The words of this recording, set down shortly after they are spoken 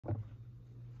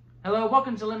Hello,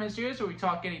 welcome to Lemon Studios, where we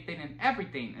talk anything and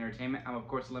everything entertainment. I'm, of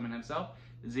course, Lemon himself,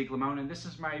 Zeke Lemon, and this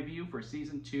is my review for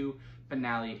Season 2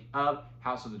 finale of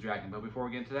House of the Dragon. But before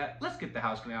we get into that, let's get the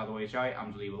house clean out of the way, shall we?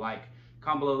 I'm going to leave a like.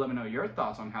 Comment below, let me know your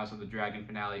thoughts on House of the Dragon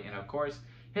finale, and of course,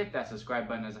 hit that subscribe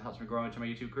button as it helps me grow into my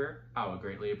YouTube career. I would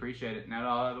greatly appreciate it. Now,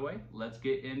 all out of the way, let's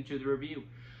get into the review.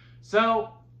 So,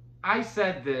 I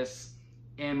said this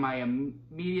in my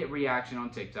immediate reaction on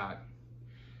TikTok.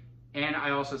 And I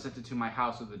also sent it to my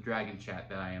House of the Dragon chat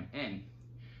that I am in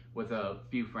with a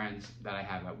few friends that I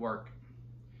have at work.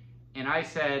 And I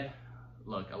said,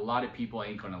 look, a lot of people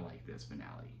ain't gonna like this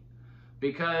finale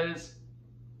because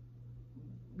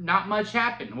not much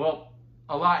happened. Well,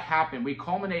 a lot happened. We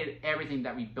culminated everything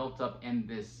that we built up in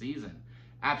this season.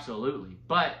 Absolutely.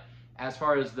 But as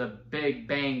far as the big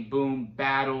bang boom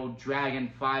battle,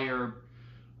 dragon fire,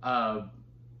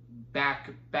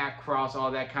 back cross,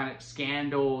 all that kind of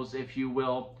scandals, if you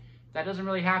will, that doesn't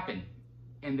really happen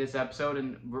in this episode.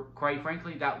 And quite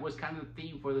frankly, that was kind of the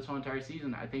theme for this whole entire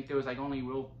season. I think there was only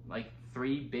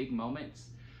 3 big moments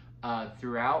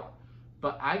throughout.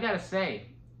 But I gotta say,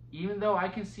 even though I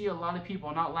can see a lot of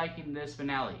people not liking this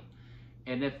finale,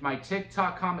 and if my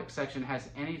TikTok comic section has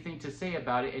anything to say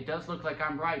about it, it does look like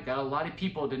I'm right, that a lot of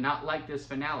people did not like this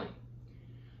finale.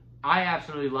 I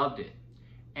absolutely loved it.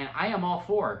 And I am all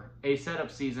for a setup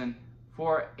season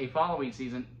for a following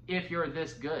season if you're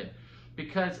this good.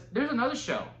 Because there's another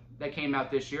show that came out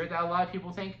this year that a lot of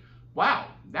people think, wow,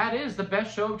 that is the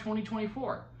best show of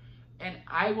 2024. And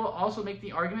I will also make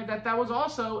the argument that that was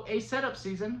also a setup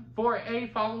season for a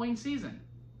following season.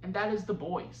 And that is The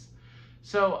Boys.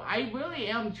 So I really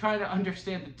am trying to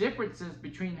understand the differences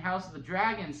between House of the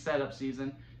Dragon setup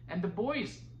season and The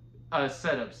Boys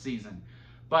setup season.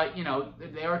 But, you know,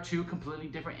 they are two completely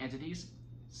different entities.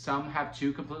 Some have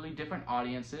two completely different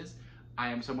audiences. I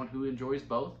am someone who enjoys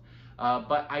both.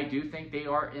 But I do think they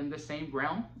are in the same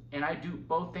realm. And I do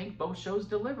both think both shows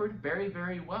delivered very,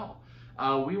 very well.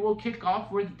 We will kick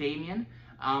off with Damien.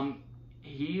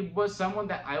 He was someone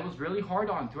that I was really hard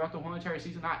on throughout the whole entire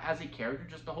season. Not as a character,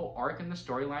 just the whole arc and the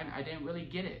storyline. I didn't really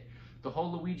get it. The whole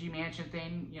Luigi Mansion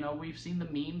thing, you know, we've seen the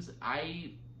memes.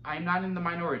 I'm not in the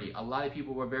minority. A lot of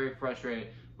people were very frustrated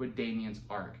with Damien's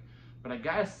arc. But I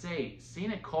gotta say,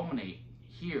 seeing it culminate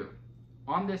here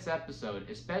on this episode,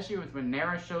 especially with when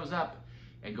Rhaenyra shows up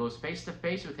and goes face to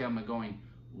face with him and going,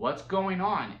 what's going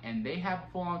on? And they have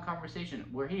a full-on conversation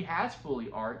where he has fully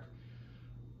arced.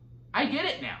 I get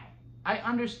it now. I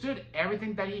understood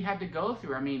everything that he had to go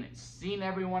through. I mean, seeing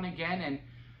everyone again, and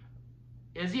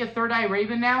is he a third eye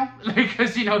raven now?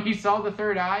 Because, you know, he saw the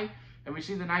third eye. And we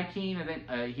see the Night King, and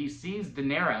then he sees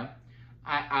Rhaenyra.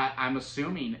 I'm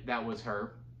assuming that was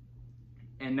her.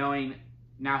 And knowing,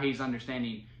 now he's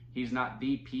understanding he's not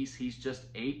the piece, he's just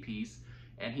a piece.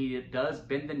 And he does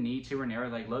bend the knee to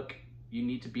Rhaenyra, like, look, you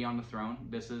need to be on the throne.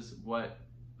 This is what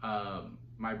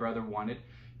my brother wanted,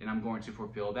 and I'm going to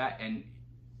fulfill that. And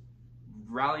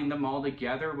rallying them all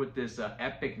together with this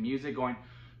epic music going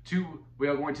to, we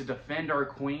are going to defend our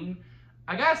queen.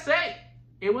 I gotta say,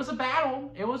 it was a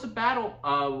battle. It was a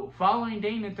battle following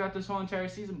Damien throughout this whole entire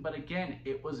season. But again,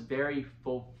 it was very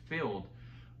fulfilled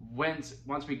once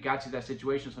we got to that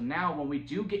situation. So now when we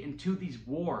do get into these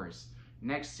wars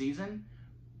next season,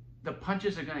 the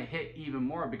punches are going to hit even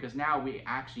more because now we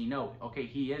actually know, okay,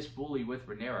 he is fully with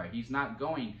Rhaenyra. He's not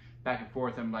going back and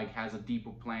forth and like has a deeper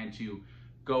plan to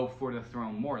go for the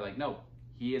throne more. Like, no,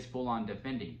 he is full on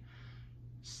defending.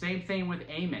 Same thing with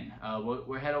Aemon.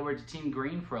 We'll head over to Team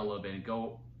Green for a little bit and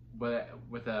go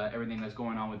with everything that's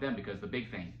going on with them, because the big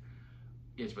thing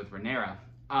is with Rhaenyra,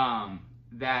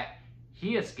 that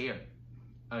he is scared.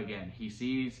 Again, he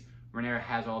sees Rhaenyra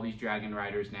has all these dragon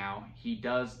riders now. He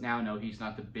does now know he's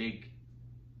not the big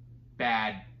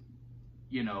bad,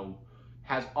 you know,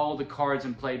 has all the cards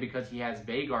in play because he has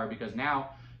Vhagar, because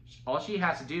now all she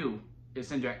has to do is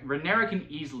send Rhaenyra can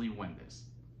easily win this.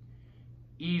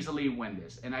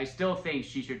 And I still think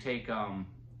she should take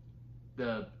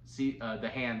the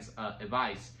hand's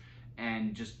advice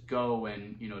and just go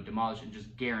and, you know, demolish and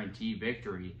just guarantee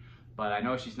victory. But I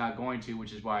know she's not going to,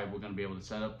 which is why we're going to be able to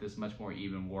set up this much more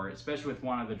even war, especially with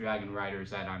one of the dragon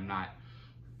riders that I'm not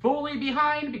fully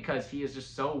behind, because he is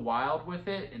just so wild with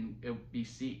it, and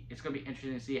it's going to be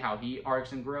interesting to see how he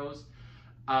arcs and grows.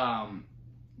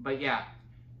 But yeah,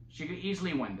 she could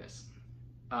easily win this.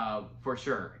 For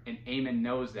sure, and Aemon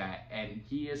knows that, and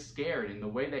he is scared. And the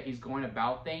way that he's going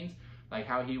about things, like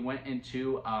how he went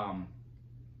into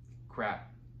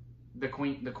the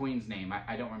queen's name,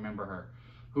 I don't remember her,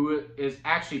 who is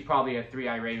actually probably a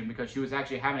three-eye raven, because she was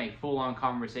actually having a full-on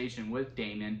conversation with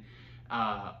Daemon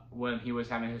when he was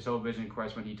having his whole vision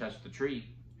quest when he touched the tree.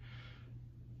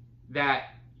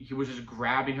 that he was just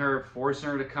grabbing her, forcing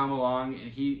her to come along,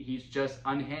 and he's just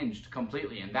unhinged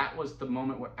completely. And that was the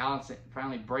moment where Alicent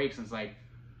finally breaks and is like,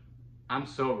 I'm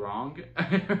so wrong.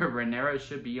 Rhaenyra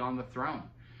should be on the throne.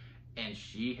 And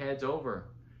she heads over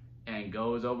and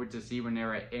goes over to see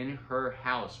Rhaenyra in her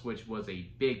house, which was a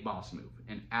big boss move,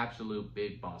 an absolute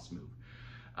big boss move.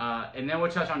 And then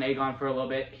we'll touch on Aegon for a little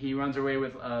bit. He runs away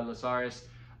with Lysaris.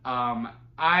 I'm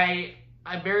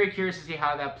very curious to see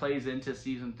how that plays into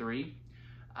season 3.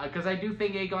 Because I do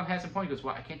think Aegon has some point. He goes,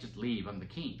 well, I can't just leave. I'm the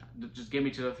king. Just give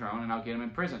me to the throne and I'll get him in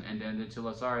prison. And then to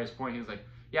Lysaris' point, he's like,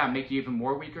 yeah, make you even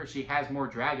more weaker. She has more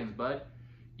dragons, bud.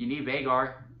 You need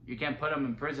Vhagar. You can't put him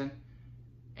in prison.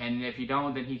 And if you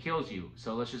don't, then he kills you.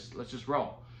 So let's just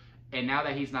roll. And now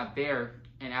that he's not there,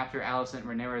 and after Alicent and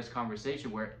Rhaenyra's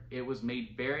conversation, where it was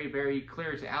made very, very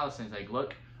clear to Alicent, it's like,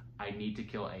 look, I need to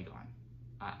kill Aegon.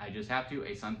 I just have to.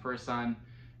 A son for a son,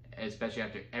 especially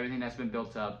after everything that's been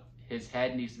built up. His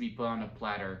head needs to be put on a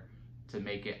platter to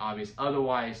make it obvious.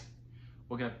 Otherwise,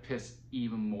 we're going to piss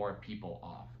even more people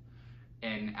off.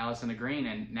 And Alicent agreeing,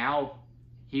 and now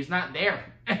he's not there.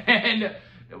 And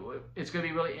it's going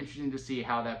to be really interesting to see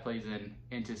how that plays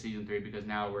into season 3, because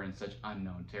now we're in such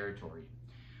unknown territory.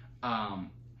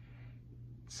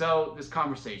 So this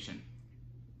conversation,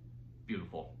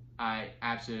 beautiful. I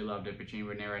absolutely loved it between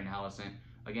Rhaenyra and Alicent.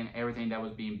 Again, everything that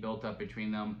was being built up between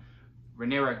them.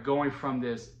 Rhaenyra going from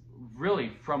this, really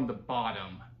from the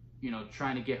bottom,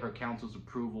 trying to get her council's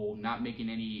approval, not making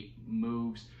any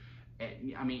moves.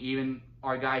 I mean, even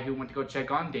our guy who went to go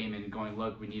check on Daemon going,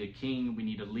 look, we need a king, we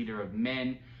need a leader of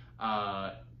men,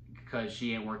 because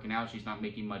she ain't working out, she's not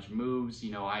making much moves.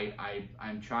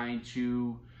 I'm trying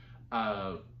to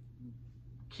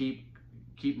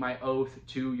keep my oath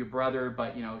to your brother,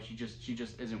 but she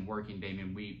just isn't working,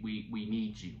 Daemon. We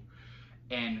need you.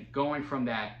 And going from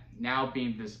that, now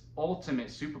being this ultimate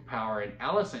superpower, and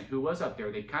Alicent, who was up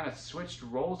there, they kind of switched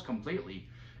roles completely.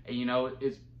 And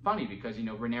it's funny because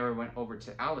Rhaenyra went over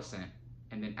to Alicent,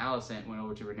 and then Alicent went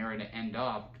over to Rhaenyra to end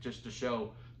off, just to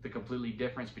show the completely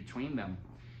difference between them.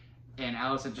 And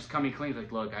Alicent just coming clean,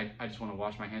 like, look, I just want to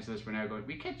wash my hands of this. Rhaenyra going,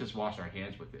 we can't just wash our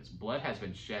hands with this. Blood has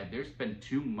been shed. There's been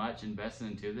too much invested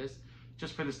into this,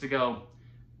 just for this to go,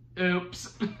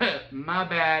 oops, my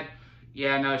bad.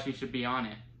 Yeah, no, she should be on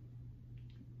it.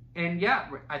 And yeah,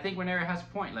 I think Rhaenyra has a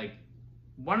point. Like,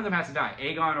 one of them has to die.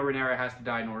 Aegon or Rhaenyra has to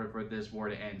die in order for this war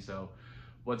to end. So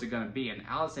what's it going to be? And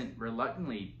Alicent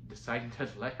reluctantly deciding to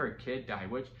let her kid die,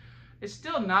 which is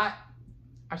still not,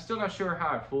 I'm still not sure how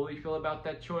I fully feel about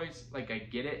that choice. Like, I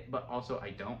get it, but also I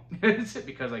don't.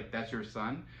 Because, like, that's your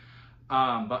son.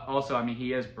 But also, I mean,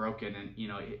 he is broken, and,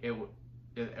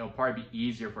 it'll probably be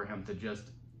easier for him to just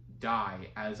die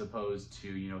as opposed to,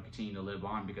 continue to live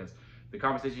on, because the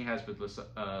conversation he has with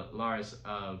Laris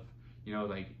of,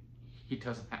 like, he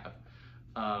doesn't have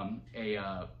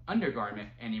a undergarment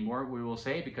anymore, we will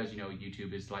say, because,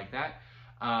 YouTube is like that.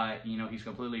 He's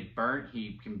completely burnt.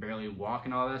 He can barely walk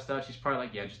and all that stuff. She's probably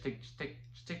like, yeah, just take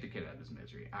the kid out of this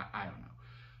misery. I don't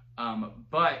know.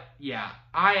 But yeah,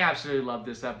 I absolutely love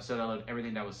this episode. I loved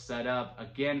everything that was set up.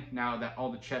 Again, now that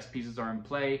all the chess pieces are in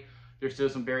play, there's still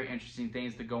some very interesting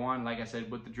things to go on. Like I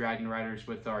said, with the Dragon Riders,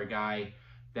 with our guy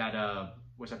that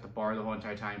was at the bar the whole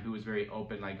entire time, who was very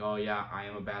open, like, oh yeah, I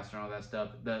am a bastard and all that stuff.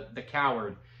 The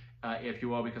coward, if you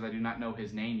will, because I do not know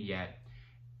his name yet.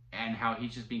 And how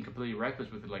he's just being completely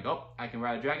reckless with it, like, oh, I can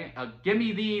ride a dragon. Give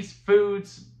me these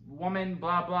foods, woman,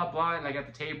 blah, blah, blah. And like at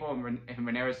the table, and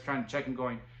Rhaenyra's trying to check him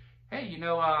going, hey, you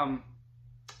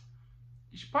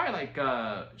should probably like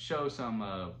show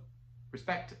some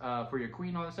respect for your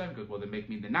queen, all that stuff. He goes, well, then make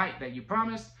me the knight that you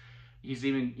promised. He's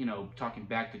even, talking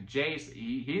back to Jace.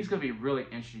 He's going to be really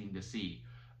interesting to see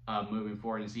moving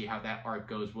forward, and see how that arc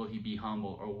goes. Will he be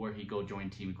humble, or will he go join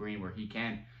Team Green, where he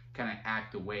can kind of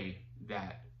act the way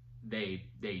that they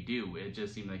do? It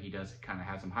just seems like he does kind of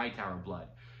have some Hightower blood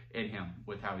in him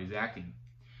with how he's acting.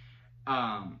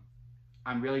 I'm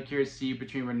really curious to see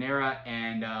between Rhaenyra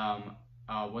and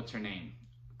what's her name?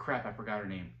 Crap, I forgot her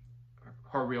name.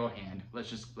 Her real hand. Let's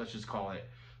just call it.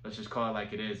 Let's just call it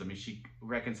like it is. I mean, she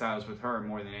reconciles with her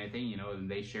more than anything, and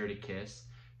they shared a kiss.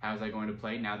 How's that going to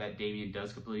play now that Daemon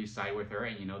does completely side with her,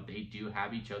 and they do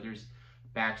have each other's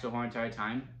backs the whole entire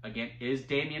time? Again, is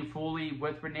Daemon fully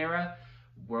with Rhaenyra?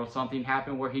 Will something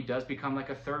happen where he does become like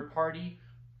a third party?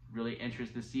 Really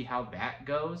interested to see how that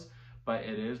goes. But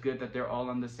it is good that they're all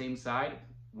on the same side.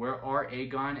 Where are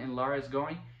Aegon and Laris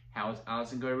going? How is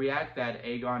Alicent going to react that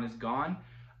Aegon is gone?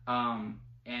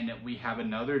 And we have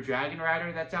another Dragon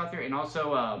Rider that's out there. And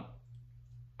also,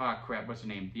 crap, what's her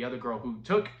name? The other girl who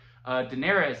took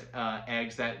Daenerys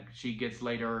eggs that she gets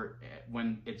later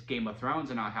when it's Game of Thrones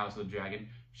and not House of the Dragon.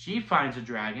 She finds a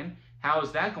dragon. How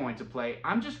is that going to play?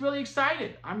 I'm just really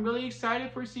excited. I'm really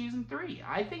excited for season 3.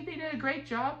 I think they did a great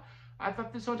job. I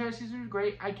thought this whole entire season was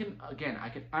great. I can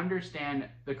understand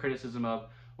the criticism of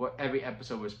what every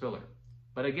episode was filler.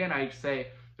 But again, I say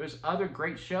there's other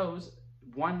great shows.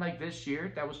 One like this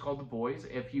year that was called The Boys.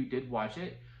 If you did watch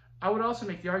it, I would also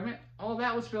make the argument all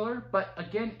that was filler. But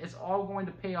again, it's all going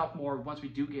to pay off more once we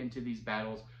do get into these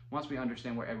battles. Once we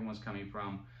understand where everyone's coming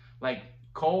from. Like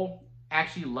Cole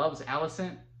actually loves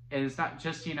Alicent, and it's not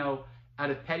just out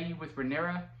of petty with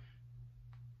Rhaenyra.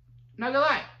 Not gonna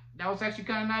lie, that was actually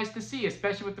kind of nice to see,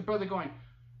 especially with the brother going,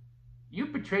 "You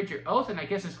betrayed your oath," and I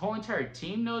guess his whole entire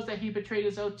team knows that he betrayed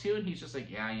his oath too, and he's just like,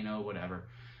 "Yeah, whatever.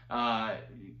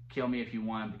 Kill me if you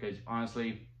want," because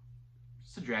honestly,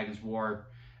 it's the Dragon's War,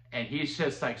 and he's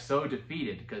just like so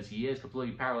defeated because he is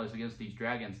completely powerless against these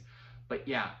dragons. But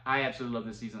yeah, I absolutely love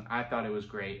this season. I thought it was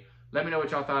great. Let me know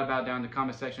what y'all thought about down in the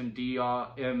comment section. Do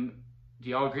y'all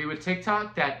agree with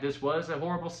TikTok that this was a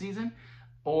horrible season?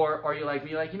 Or are you like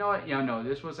me, like, you know what? Yeah, no,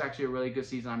 this was actually a really good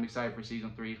season. I'm excited for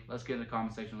season 3. Let's get in the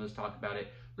comment section. Let's talk about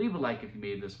it. Leave a like if you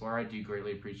made it this far. I do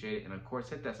greatly appreciate it. And of course,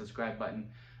 hit that subscribe button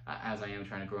as I am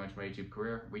trying to grow into my YouTube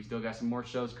career. We still got some more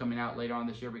shows coming out later on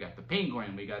this year. We got The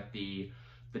Penguin. We got the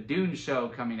Dune show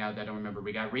coming out that I don't remember.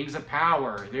 We got Rings of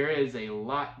Power. There is a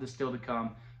lot that's still to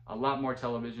come. A lot more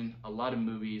television, a lot of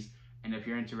movies. And if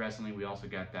you're into wrestling, we also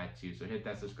got that too. So hit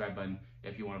that subscribe button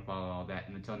if you want to follow all that.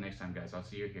 And until next time, guys, I'll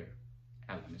see you here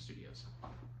at Lemon Studios.